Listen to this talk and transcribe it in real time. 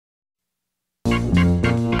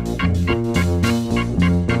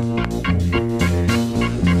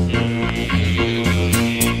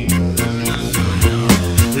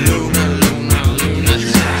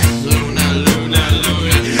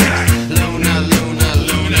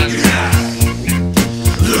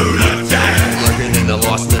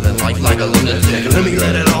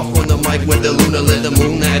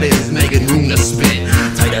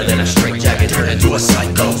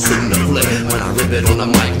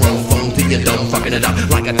microphone till you don't fucking it up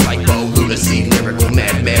like a typo. Lunacy, lyrical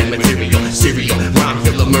madman material, serial rhyme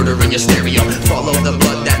killer, murder in your stereo. Follow the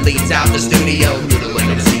blood that leads out the studio.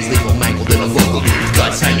 Mutilated MCs, leave them mangled in a vocal booth,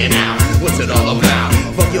 guts hanging out. What's it all about?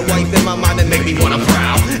 Fuck your wife in my mind and make me wanna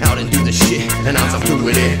prowl out and do the shit, and I'm through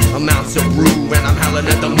with it. Amounts of brew and I'm howling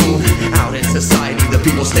at the moon. Out in society, the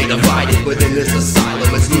people stay divided. Within this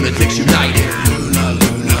asylum, it's lunatics united. Luna,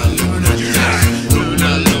 Luna, Luna,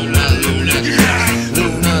 Luna, Luna, Luna,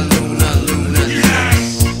 Luna, Luna, Luna,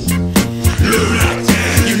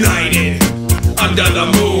 Lunatics united under the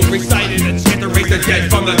moon, recited a chant to raise the dead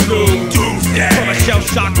from the tomb. Doomsday from a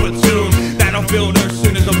shell-shocked platoon. Battlefield as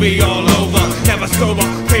soon as it'll be all over. Never sober,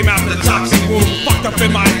 came out the toxic womb. Fucked up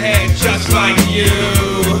in my head just like you.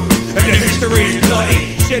 And the history is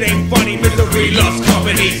bloody. Shit ain't funny, misery loves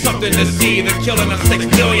company. Something to see, the killing of 6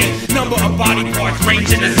 billion. Number of body parts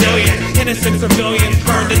ranging a zillion. Innocent civilians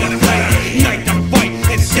burned in the flame. Unite to fight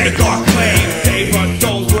and stake our claim. Save our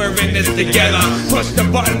souls, we're in this together. Push the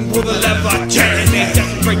button, pull the lever. Change they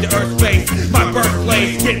desecrate the earth's face. My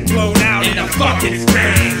birthplace get blown out in a fucking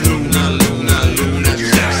space. Luna, Luna, Luna,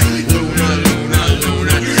 Luna, Luna, Luna, Luna,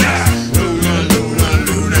 Luna, Luna,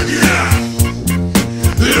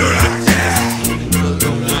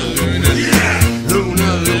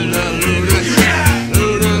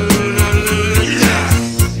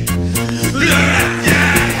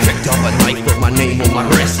 on my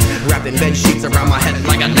wrist, wrapping bed sheets around my head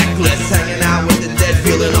like a necklace, hanging out with the dead,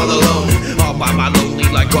 feeling all alone, all by my lonely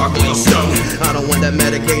like gargoyle stone. I don't want that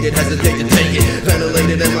medicated, hesitate to take it,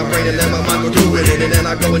 ventilated in my brain and then my mind will do it, and then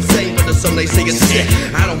I go insane, but the some they say it's shit.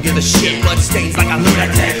 I don't give a shit, blood stains like a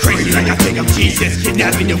lunatic, crazy like I think I'm Jesus,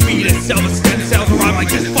 kidnapping your fetus, sell the stem cells or I might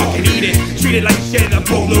just fucking eat it, treat it like shit in a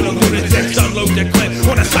boatload of lunatics, unload the clip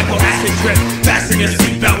on a psycho acid trip, fasten your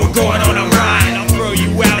seatbelt, we're going on a ride, I'll throw you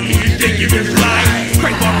out if you think you can fly.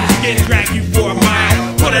 Scrape off your skin, drag you for a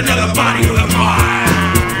mile, put another body on the mile.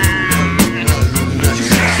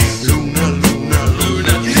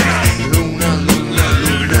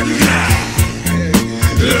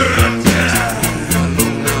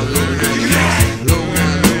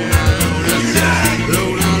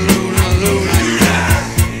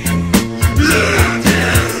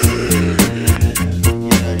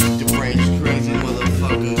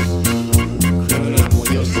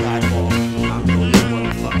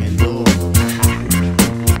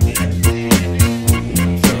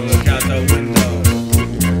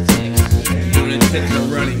 Lunatics are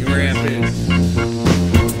running rampant.